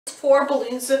4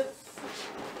 balloons.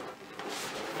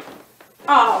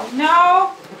 Oh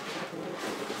no!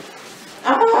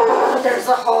 Oh, there's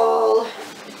a hole.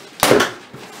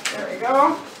 There we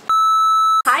go.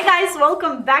 Hi guys,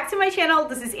 welcome back to my channel.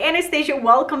 This is Anastasia.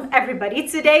 Welcome everybody.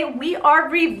 Today we are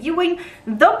reviewing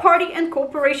the Party and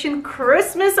Corporation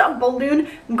Christmas Balloon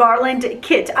Garland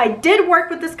Kit. I did work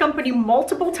with this company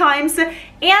multiple times and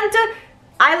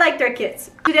I like their kits.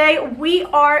 Today we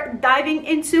are diving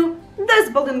into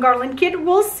this balloon garland kit.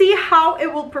 We'll see how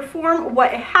it will perform,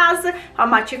 what it has, how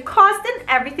much it costs, and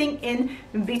everything in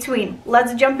between.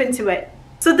 Let's jump into it.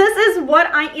 So this is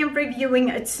what I am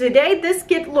reviewing today. This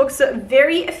kit looks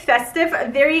very festive,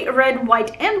 very red,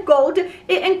 white, and gold.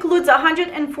 It includes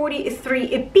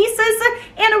 143 pieces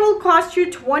and it will cost you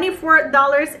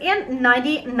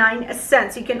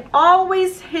 $24.99. You can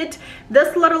always hit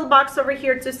this little box over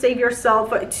here to save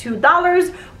yourself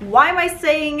 $2. Why am I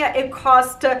saying it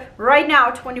costs right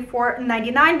now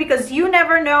 $24.99? Because you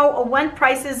never know when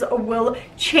prices will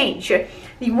change.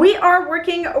 We are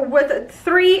working with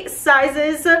 3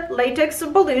 sizes latex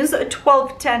balloons,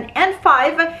 12, 10, and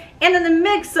 5. And in the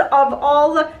mix of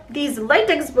all these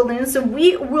latex balloons,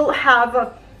 we will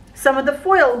have some of the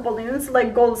foil balloons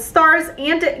like gold stars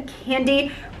and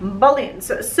candy balloons.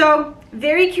 So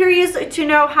very curious to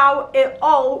know how it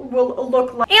all will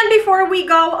look like. And before we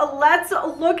go, let's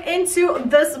look into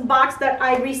this box that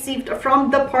I received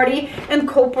from the Party and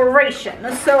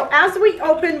Corporation. So as we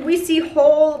open, we see a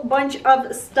whole bunch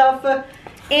of stuff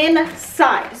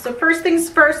inside. So first things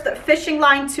first, fishing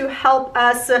line to help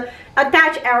us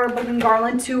attach our balloon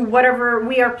garland to whatever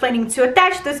we are planning to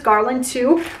attach this garland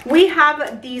to. We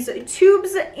have these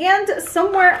tubes and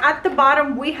somewhere at the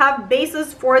bottom we have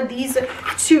bases for these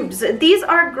tubes. These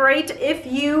are great if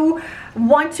you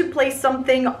want to place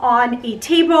something on a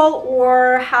table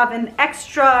or have an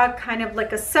extra kind of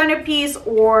like a centerpiece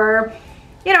or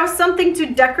something to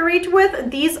decorate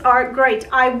with. These are great.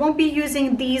 I won't be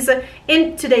using these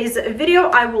in today's video.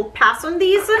 I will pass on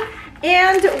these.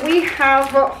 And we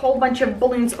have a whole bunch of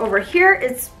balloons over here.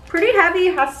 It's pretty heavy,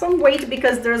 has some weight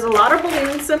because there's a lot of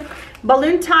balloons.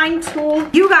 Balloon tying tool.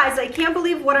 You guys, I can't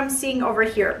believe what I'm seeing over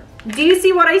here. Do you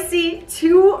see what I see?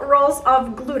 2 rolls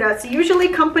of glue dots. Usually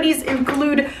companies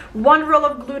include 1 roll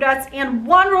of glue dots, and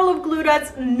 1 roll of glue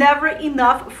dots never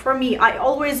enough for me. I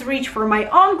always reach for my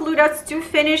own glue dots to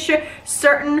finish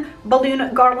certain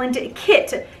balloon garland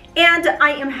kit. And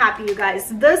I am happy, you guys.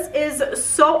 This is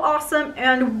so awesome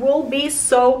and will be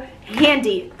so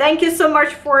handy. Thank you so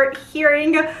much for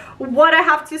hearing what I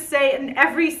have to say in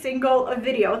every single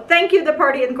video. Thank you, the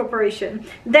Party and Corporation.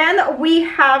 Then we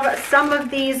have some of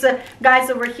these guys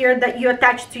over here that you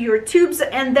attach to your tubes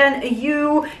and then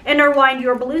you intertwine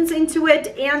your balloons into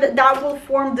it, and that will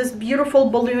form this beautiful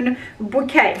balloon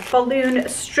bouquet. Balloon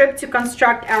strip to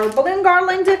construct our balloon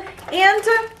garland, and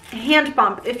hand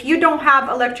pump. If you don't have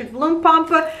electric balloon pump,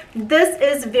 this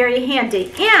is very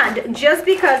handy. And just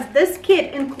because this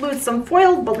kit includes some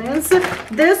foil balloons,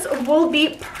 this will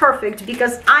be perfect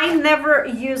because I never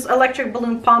use electric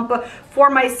balloon pump for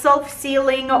my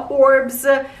self-sealing orbs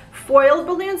foil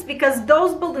balloons, because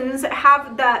those balloons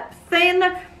have that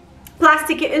thin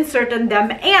plastic insert in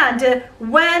them, and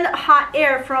when hot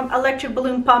air from electric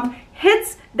balloon pump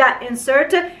hits that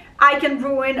insert, I can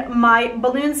ruin my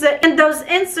balloons, and those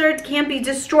inserts can be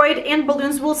destroyed and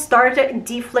balloons will start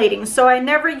deflating. So I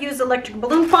never use electric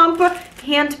balloon pump.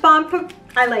 Hand pump,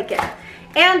 I like it.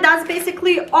 And that's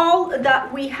basically all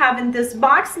that we have in this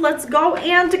box. Let's go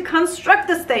and construct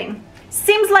this thing.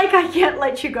 Seems like I can't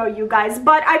let you go, you guys,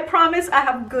 but I promise I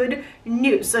have good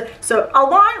news. So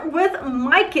along with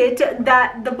my kit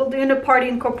that the Balloon Party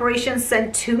and Corporation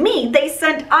sent to me, they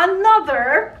sent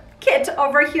another kit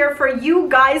over here for you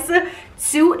guys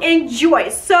to enjoy.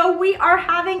 So we are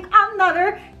having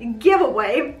another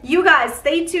giveaway. You guys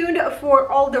stay tuned for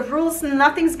all the rules.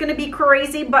 Nothing's gonna be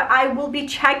crazy, but I will be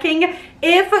checking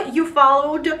if you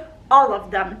followed all of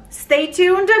them. Stay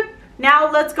tuned. Now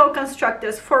let's go construct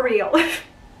this for real.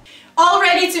 All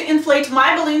ready to inflate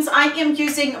my balloons. I am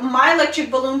using my electric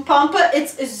balloon pump.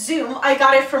 It's a Zoom. I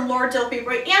got it from Lauderdale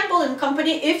Paper and Balloon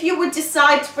Company. If you would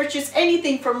decide to purchase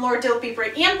anything from Lauderdale Paper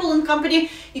and Balloon Company,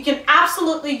 you can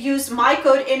absolutely use my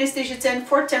code Anastasia10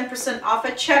 for 10% off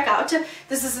at checkout.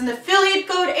 This is an affiliate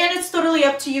code and it's totally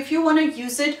up to you if you want to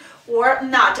use it or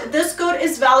not. This code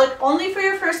is valid only for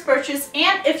your first purchase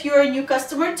and if you're a new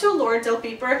customer to Lauderdale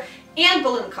Paper and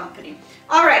Balloon Company.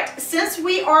 All right, since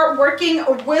we are working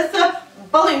with a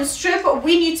balloon strip,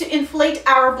 we need to inflate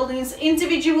our balloons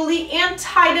individually and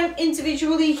tie them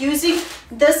individually using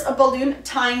this balloon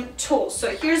tying tool.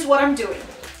 So here's what I'm doing.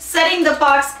 setting the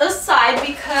box aside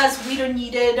because we don't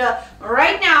need it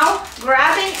right now.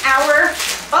 Grabbing our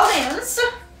balloons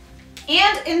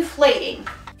and inflating.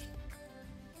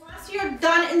 Once you're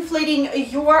done inflating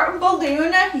your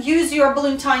balloon, use your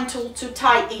balloon tying tool to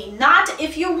tie a knot.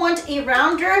 If you want a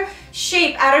rounder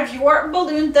shape out of your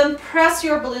balloon, then press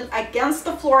your balloon against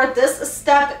the floor. This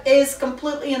step is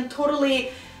completely and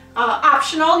totally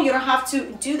optional. You don't have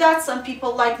to do that. Some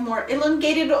people like more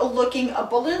elongated looking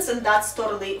balloons, and that's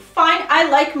totally fine. I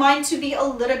like mine to be a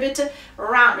little bit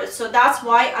rounded, so that's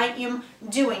why I am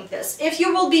doing this. If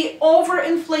you will be over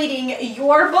inflating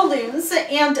your balloons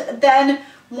and then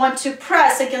want to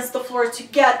press against the floor to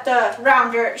get the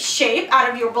rounder shape out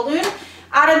of your balloon,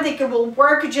 I don't think it will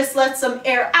work. Just let some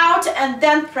air out and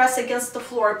then press against the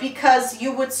floor, because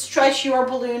you would stretch your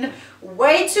balloon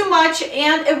way too much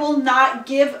and it will not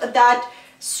give that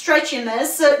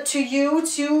stretchiness to you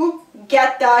to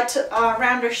get that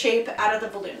rounder shape out of the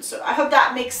balloon. So I hope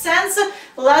that makes sense.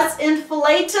 Let's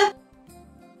inflate.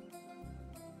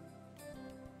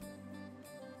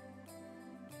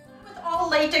 All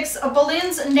latex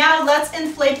balloons. Now let's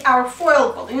inflate our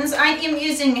foil balloons. I am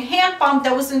using a hand pump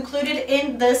that was included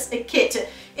in this kit.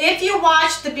 If you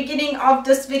watched the beginning of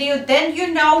this video, then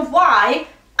you know why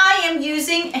I am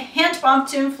using a hand pump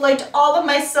to inflate all of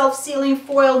my self-sealing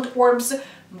foiled orbs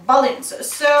balloons.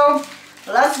 So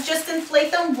let's just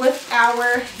inflate them with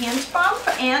our hand pump,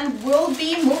 and we'll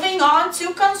be moving on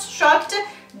to construct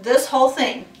this whole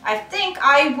thing. I think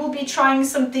I will be trying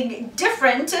something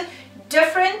different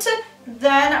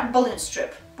than balloon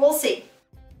strip. We'll see.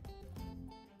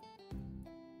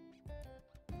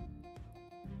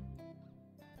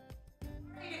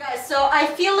 Alright guys, so I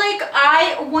feel like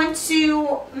I want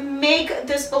to make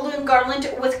this balloon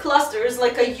garland with clusters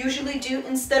like I usually do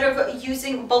instead of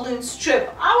using balloon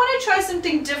strip. I want to try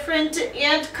something different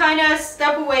and kind of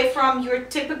step away from your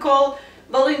typical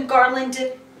balloon garland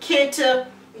kit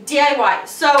DIY.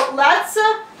 So let's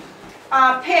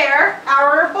pair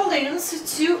our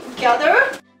balloons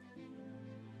together.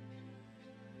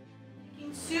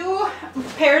 Two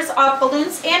pairs of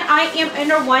balloons, and I am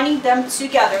intertwining them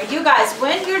together. You guys,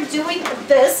 when you're doing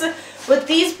this with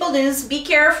these balloons, be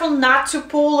careful not to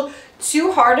pull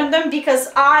too hard on them, because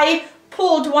I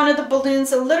pulled one of the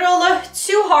balloons a little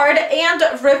too hard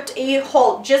and ripped a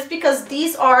hole, just because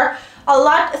these are a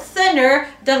lot thinner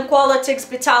than Qualitix,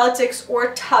 Vitalitex,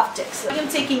 or Tuftex. I am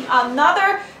taking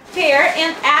another pair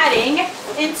and adding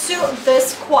into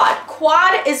this quad.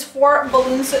 Quad is 4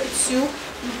 balloons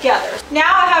together.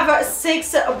 Now I have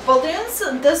 6 balloons,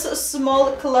 this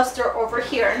small cluster over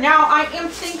here. Now I am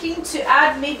thinking to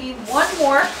add maybe one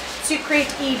more to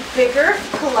create a bigger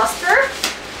cluster.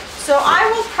 So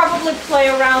I will probably play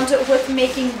around with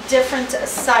making different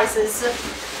sizes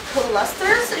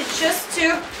clusters just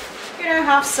to, you know,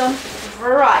 have some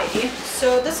variety.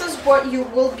 So this is what you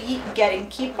will be getting.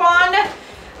 Keep on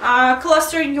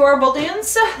clustering your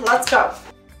balloons. Let's go.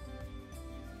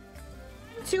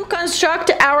 To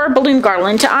construct our balloon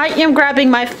garland, I am grabbing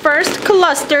my first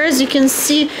cluster. As you can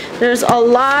see, there's a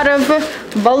lot of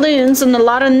balloons and a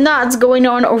lot of knots going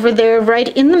on over there right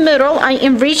in the middle. I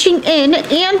am reaching in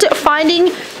and finding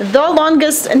the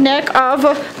longest neck of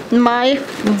my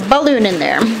balloon in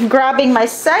there. Grabbing my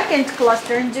second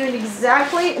cluster and doing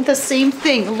exactly the same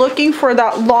thing, looking for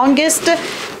that longest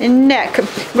neck.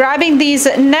 Grabbing these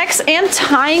necks and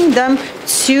tying them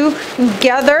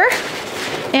together.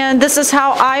 And this is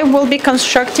how I will be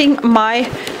constructing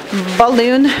my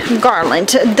balloon garland.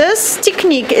 This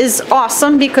technique is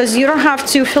awesome because you don't have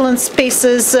to fill in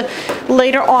spaces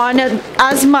later on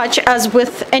as much as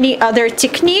with any other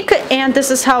technique, and this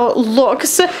is how it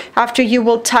looks after you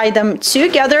will tie them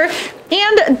together.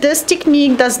 And this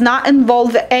technique does not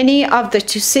involve any of the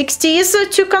 260s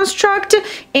to construct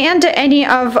and any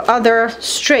of other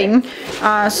string.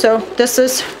 So this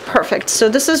is perfect. So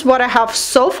this is what I have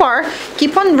so far.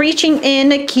 Keep on reaching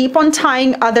in, keep on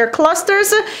tying other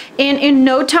clusters, and in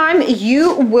no time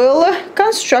you will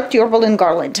construct your balloon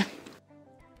garland.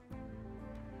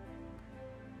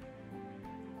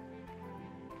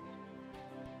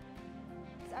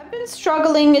 I've been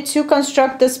struggling to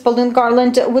construct this balloon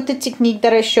garland with the technique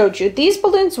that I showed you. These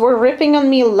balloons were ripping on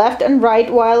me left and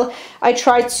right while I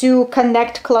tried to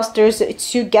connect clusters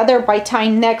together by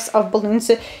tying necks of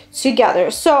balloons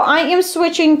together. So I am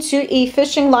switching to a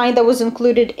fishing line that was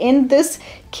included in this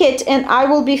kit, and I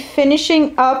will be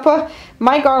finishing up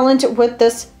my garland with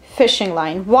this fishing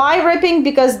line. Why ripping?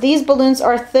 Because these balloons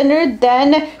are thinner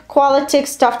than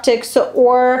Qualitix, Tuftex,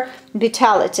 or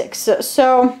Vitalitex.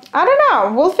 So I don't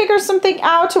know, we'll figure something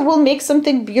out, we'll make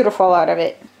something beautiful out of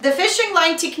it. The fishing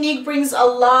line technique brings a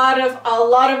lot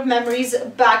of memories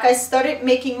back. I started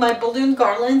making my balloon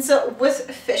garlands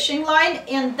with fishing line,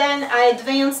 and then I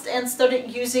advanced and started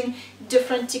using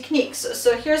different techniques.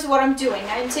 So here's what I'm doing.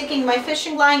 I'm taking my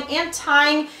fishing line and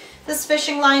tying this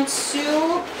fishing line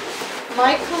to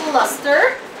my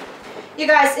cluster. You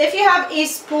guys, if you have a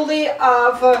spoolie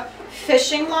of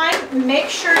fishing line, make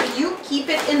sure you keep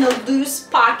it in a loose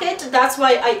pocket. That's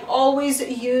why I always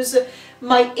use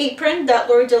my apron that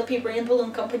L'Oreal Paper and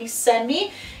Balloon Company sent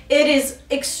me. It is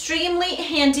extremely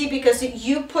handy because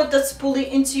you put the spoolie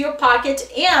into your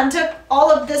pocket and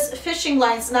all of this fishing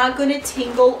line is not going to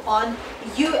tangle on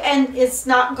you, and it's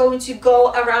not going to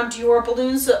go around your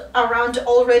balloons, around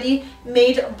already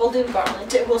made balloon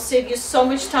garland. It will save you so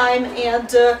much time,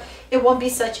 and it won't be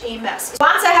such a mess.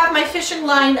 Once I have my fishing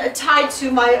line tied to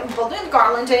my balloon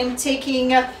garland, I'm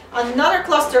taking another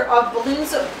cluster of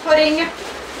balloons, putting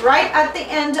right at the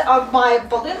end of my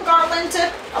balloon garland,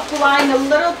 applying a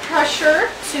little pressure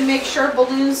to make sure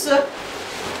balloons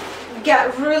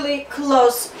get really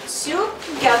close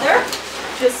together,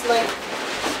 just like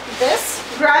this.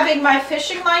 Grabbing my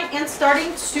fishing line and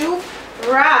starting to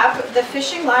wrap the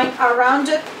fishing line around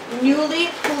a newly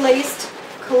placed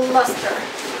cluster.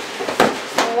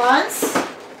 Once,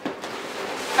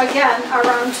 again,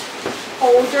 around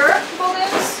older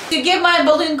balloons. To give my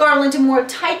balloon garland more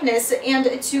tightness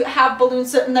and to have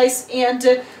balloons nice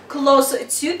and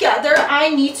close together, I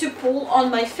need to pull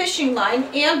on my fishing line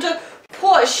and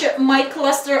push my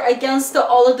cluster against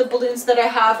all of the balloons that I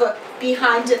have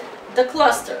behind the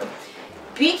cluster.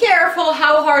 Be careful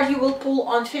how hard you will pull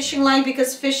on fishing line,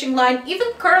 because fishing line,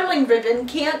 even curling ribbon,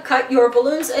 can't cut your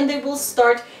balloons and they will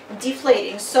start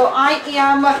deflating. So I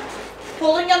am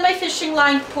pulling on my fishing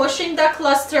line, pushing that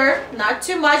cluster, not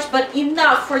too much, but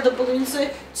enough for the balloons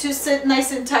to sit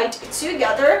nice and tight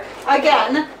together.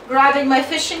 Again, grabbing my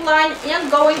fishing line and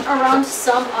going around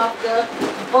some of the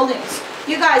balloons.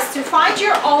 You guys, to find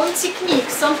your own technique,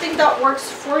 something that works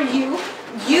for you,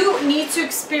 you need to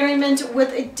experiment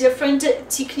with different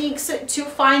techniques to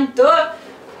find the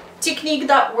technique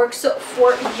that works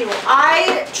for you.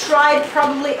 I tried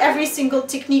probably every single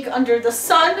technique under the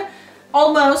sun,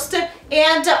 almost, and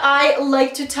I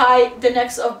like to tie the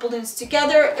necks of balloons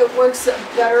together. It works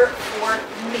better for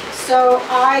me, so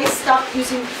I stopped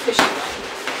using fishing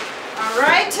line. All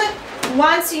right,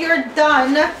 once you're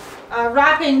done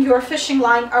wrapping your fishing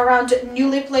line around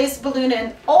newly placed balloon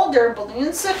and older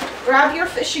balloons, grab your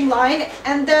fishing line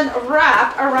and then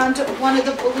wrap around one of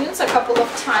the balloons a couple of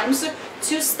times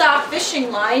to stop fishing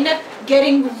line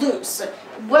getting loose.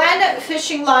 When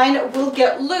fishing line will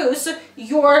get loose,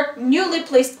 your newly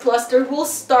placed cluster will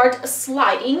start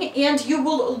sliding and you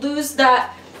will lose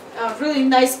that really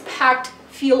nice packed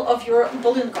feel of your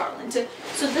balloon garland.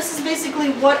 So this is basically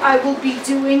what I will be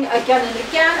doing again and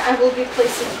again. I will be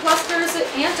placing clusters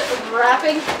and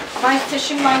wrapping my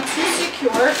fishing line to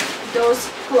secure those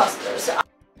clusters.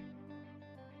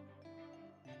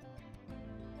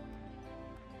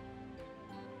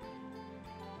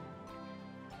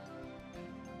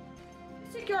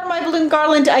 Secure my balloon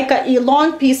garland, I got a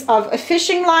long piece of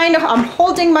fishing line. I'm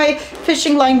holding my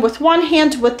fishing line with one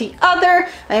hand, with the other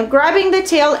I am grabbing the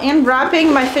tail and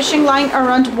wrapping my fishing line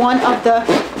around one of the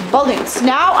balloons.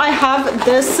 Now I have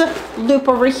this loop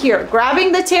over here,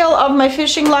 grabbing the tail of my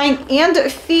fishing line and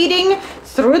feeding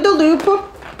through the loop,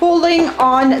 pulling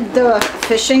on the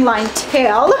fishing line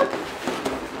tail.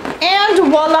 And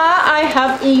voila, I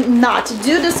have a knot.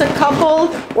 Do this a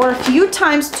couple or a few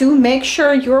times to make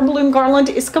sure your balloon garland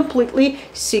is completely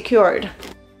secured.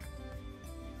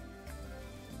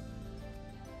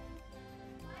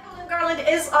 My balloon garland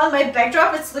is on my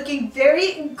backdrop. It's looking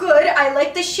very good. I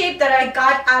like the shape that I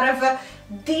got out of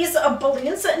these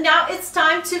balloons. Now it's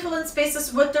time to fill in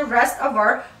spaces with the rest of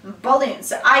our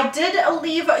balloons. I did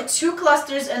leave 2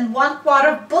 clusters and 1 quad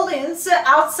of balloons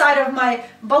outside of my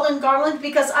balloon garland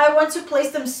because I want to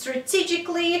place them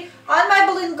strategically on my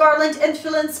balloon garland and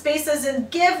fill in spaces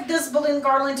and give this balloon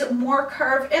garland more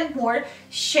curve and more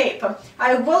shape.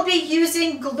 I will be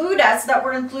using glue dots that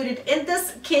were included in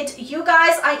this kit. You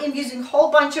guys, I am using a whole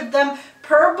bunch of them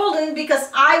per balloon because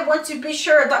I want to be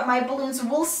sure that my balloons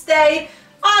will stay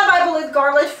on my balloon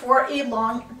garland for a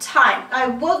long time. I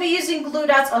will be using glue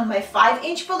dots on my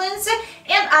 5-inch balloons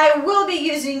and I will be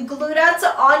using glue dots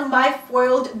on my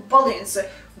foiled balloons.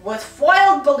 With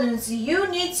foiled balloons, you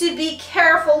need to be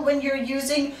careful when you're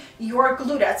using your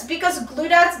glue dots because glue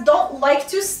dots don't like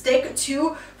to stick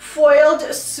to foiled,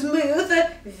 smooth,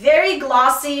 very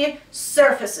glossy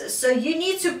surfaces. So you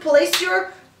need to place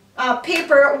your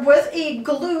paper with a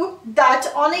glue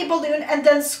that on a balloon and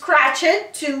then scratch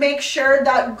it to make sure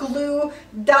that glue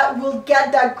that will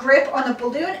get that grip on the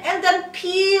balloon, and then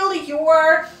peel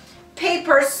your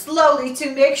paper slowly to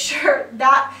make sure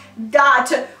that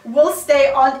that will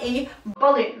stay on a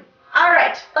balloon. All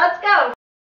right, let's go.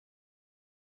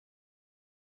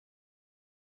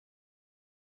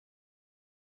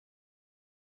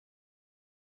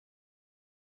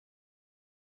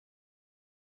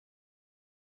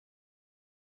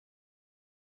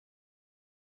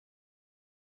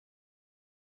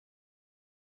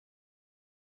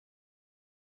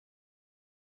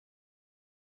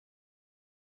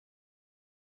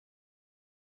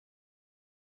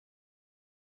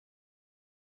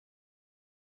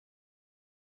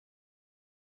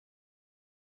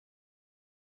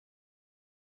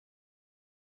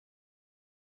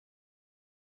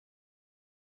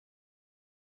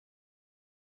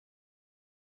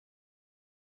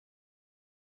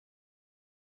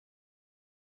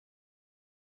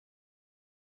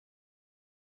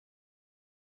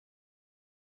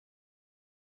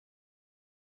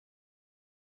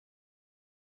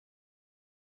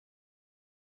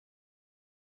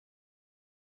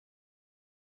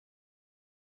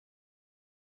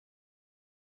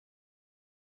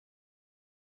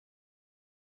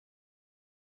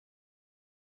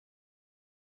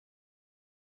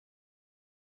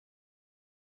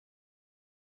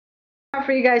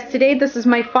 For you guys today, this is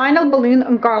my final balloon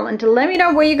on Garland. Let me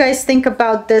know what you guys think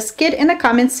about this kit in the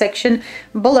comment section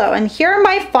below. And here are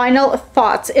my final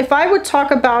thoughts. If I would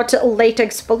talk about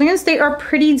latex balloons, they are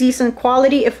pretty decent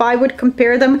quality if I would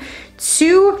compare them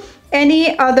to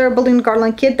any other balloon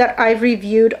Garland kit that I've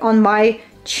reviewed on my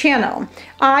channel.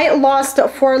 I lost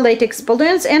 4 latex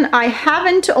balloons and I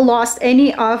haven't lost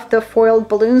any of the foiled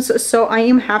balloons, so I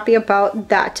am happy about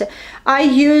that. I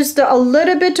used a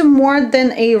little bit more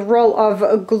than a roll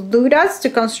of glue dots to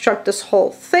construct this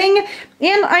whole thing,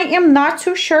 and I am not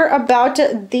too sure about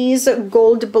these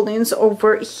gold balloons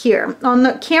over here. On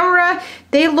the camera,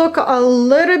 they look a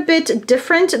little bit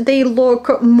different. They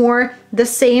look more the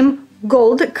same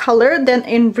gold color than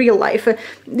in real life.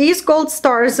 These gold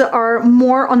stars are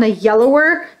more on a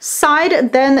yellower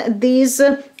side than these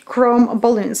chrome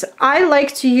balloons. I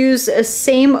like to use a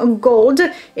same gold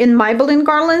in my balloon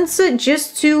garlands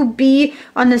just to be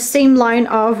on the same line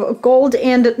of gold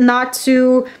and not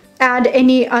to add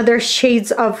any other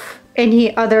shades of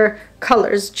any other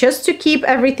colors, just to keep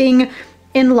everything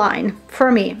in line for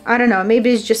me. I don't know,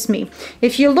 maybe it's just me.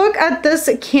 If you look at this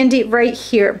candy right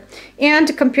here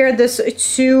and compare this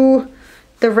to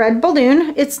the red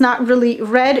balloon, it's not really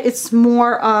red, it's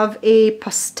more of a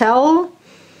pastel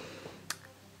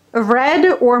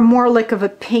red, or more like of a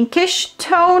pinkish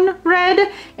tone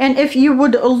red. And if you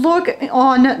would look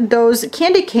on those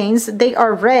candy canes, they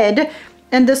are red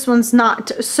and this one's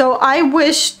not. So I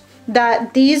wish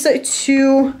that these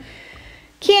two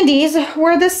candies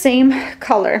were the same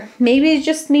color. Maybe it's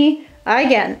just me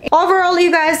again. Overall, you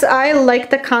guys, I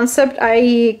like the concept.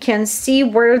 I can see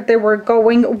where they were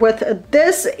going with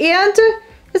this and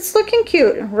it's looking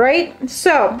cute, right?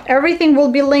 So everything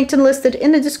will be linked and listed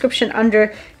in the description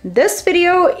under this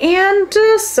video, and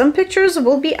some pictures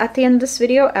will be at the end of this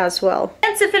video as well.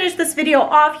 And to finish this video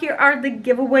off, here are the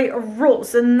giveaway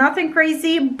rules. Nothing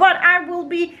crazy, but I will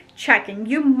be checking.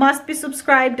 You must be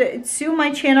subscribed to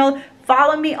my channel.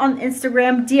 Follow me on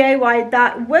Instagram,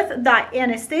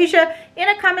 diy.with.anastasia. In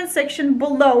a comment section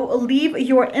below, leave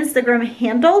your Instagram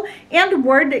handle and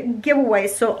word giveaway,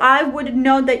 so I would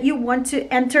know that you want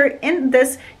to enter in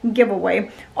this giveaway.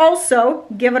 Also,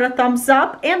 give it a thumbs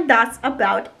up, and that's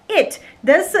about it.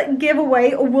 This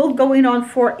giveaway will go on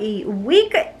for a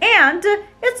week and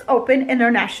it's open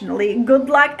internationally. Good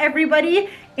luck, everybody,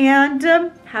 and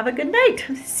have a good night.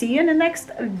 See you in the next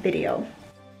video.